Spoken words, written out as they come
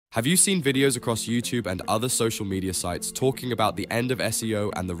Have you seen videos across YouTube and other social media sites talking about the end of SEO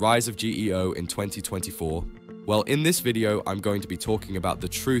and the rise of GEO in 2024? Well, in this video, I'm going to be talking about the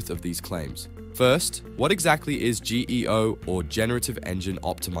truth of these claims. First, what exactly is GEO, or generative engine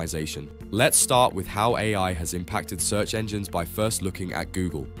optimization? Let's start with how AI has impacted search engines by first looking at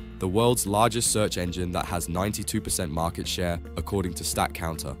Google, the world's largest search engine that has 92% market share, according to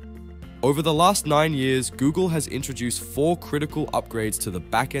StatCounter. Over the last 9 years, Google has introduced 4 critical upgrades to the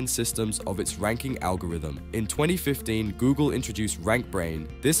back-end systems of its ranking algorithm. In 2015, Google introduced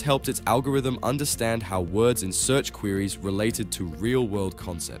RankBrain. This helped its algorithm understand how words in search queries related to real-world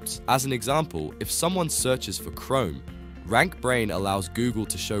concepts. As an example, if someone searches for Chrome, RankBrain allows Google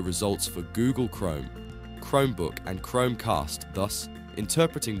to show results for Google Chrome, Chromebook, and Chromecast, thus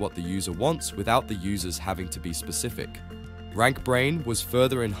interpreting what the user wants without the users having to be specific. RankBrain was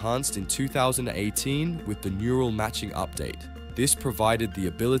further enhanced in 2018 with the neural matching update. This provided the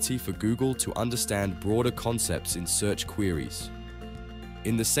ability for Google to understand broader concepts in search queries.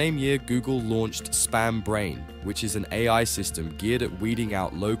 In the same year, Google launched SpamBrain, which is an AI system geared at weeding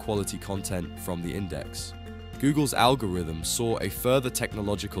out low-quality content from the index. Google's algorithm saw a further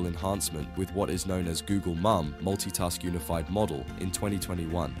technological enhancement with what is known as Google MUM, Multitask Unified Model, in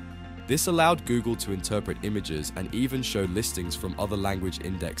 2021. This allowed Google to interpret images and even show listings from other language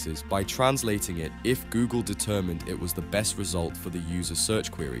indexes by translating it if Google determined it was the best result for the user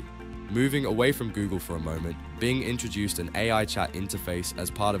search query. Moving away from Google for a moment, Bing introduced an AI chat interface as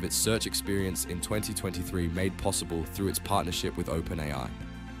part of its search experience in 2023, made possible through its partnership with OpenAI.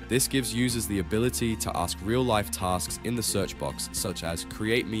 This gives users the ability to ask real-life tasks in the search box, such as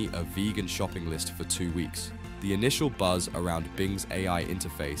create me a vegan shopping list for 2 weeks. The initial buzz around Bing's AI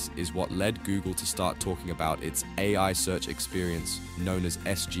interface is what led Google to start talking about its AI search experience, known as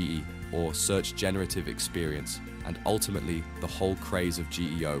SGE, or Search Generative Experience, and ultimately the whole craze of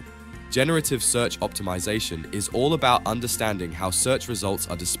GEO. Generative search optimization is all about understanding how search results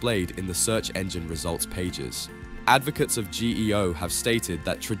are displayed in the search engine results pages. Advocates of GEO have stated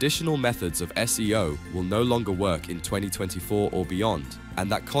that traditional methods of SEO will no longer work in 2024 or beyond, and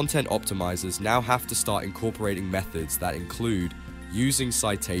that content optimizers now have to start incorporating methods that include using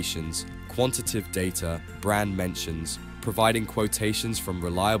citations, quantitative data, brand mentions, providing quotations from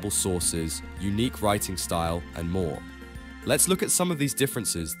reliable sources, unique writing style, and more. Let's look at some of these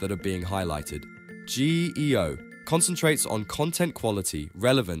differences that are being highlighted. GEO concentrates on content quality,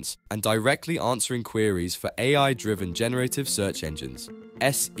 relevance, and directly answering queries for AI-driven generative search engines.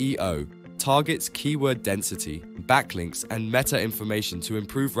 SEO targets keyword density, backlinks, and meta-information to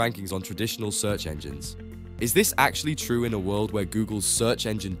improve rankings on traditional search engines. Is this actually true in a world where Google's search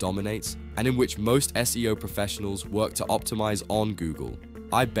engine dominates, and in which most SEO professionals work to optimize on Google?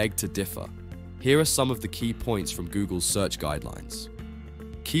 I beg to differ. Here are some of the key points from Google's search guidelines.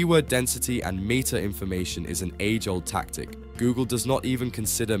 Keyword density and meta information is an age-old tactic. Google does not even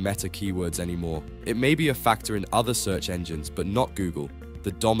consider meta keywords anymore. It may be a factor in other search engines, but not Google,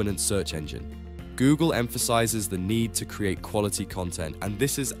 the dominant search engine. Google emphasizes the need to create quality content, and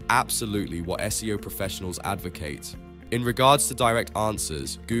this is absolutely what SEO professionals advocate. In regards to direct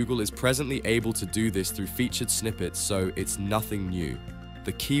answers, Google is presently able to do this through featured snippets, so it's nothing new.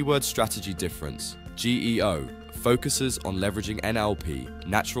 The keyword strategy difference. GEO focuses on leveraging NLP,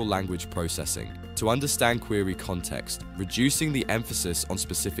 natural language processing, to understand query context, reducing the emphasis on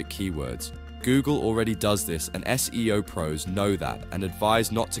specific keywords. Google already does this, and SEO pros know that and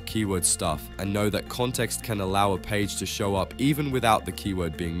advise not to keyword stuff, and know that context can allow a page to show up even without the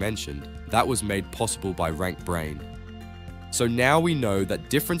keyword being mentioned. That was made possible by RankBrain. So now we know that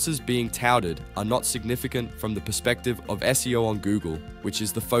differences being touted are not significant from the perspective of SEO on Google, which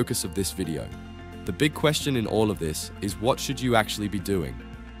is the focus of this video. The big question in all of this is, what should you actually be doing?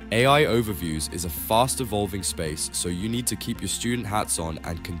 AI overviews is a fast-evolving space, so you need to keep your student hats on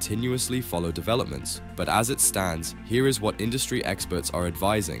and continuously follow developments. But as it stands, here is what industry experts are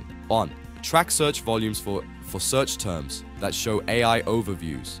advising. Track search volumes for search terms that show AI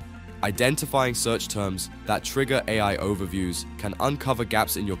overviews. Identifying search terms that trigger AI overviews can uncover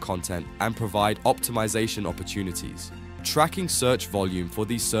gaps in your content and provide optimization opportunities. Tracking search volume for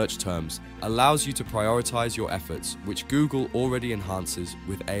these search terms allows you to prioritize your efforts, which Google already enhances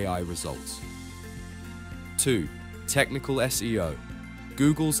with AI results. 2. Technical SEO.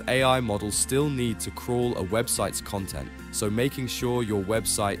 Google's AI models still need to crawl a website's content, so making sure your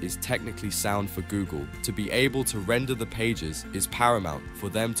website is technically sound for Google to be able to render the pages is paramount for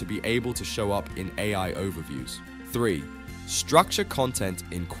them to be able to show up in AI overviews. 3. Structure content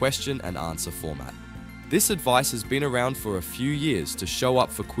in question and answer format. This advice has been around for a few years to show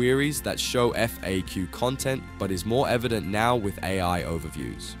up for queries that show FAQ content, but is more evident now with AI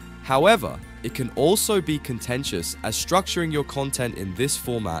overviews. However, it can also be contentious as structuring your content in this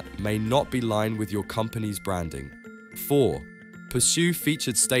format may not be aligned with your company's branding. 4. Pursue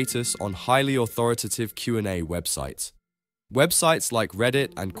featured status on highly authoritative Q&A websites. Websites like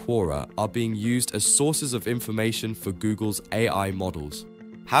Reddit and Quora are being used as sources of information for Google's AI models.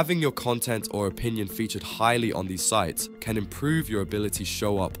 Having your content or opinion featured highly on these sites can improve your ability to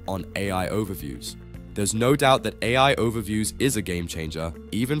show up on AI overviews. There's no doubt that AI overviews is a game changer,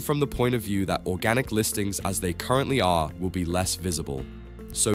 even from the point of view that organic listings as they currently are will be less visible.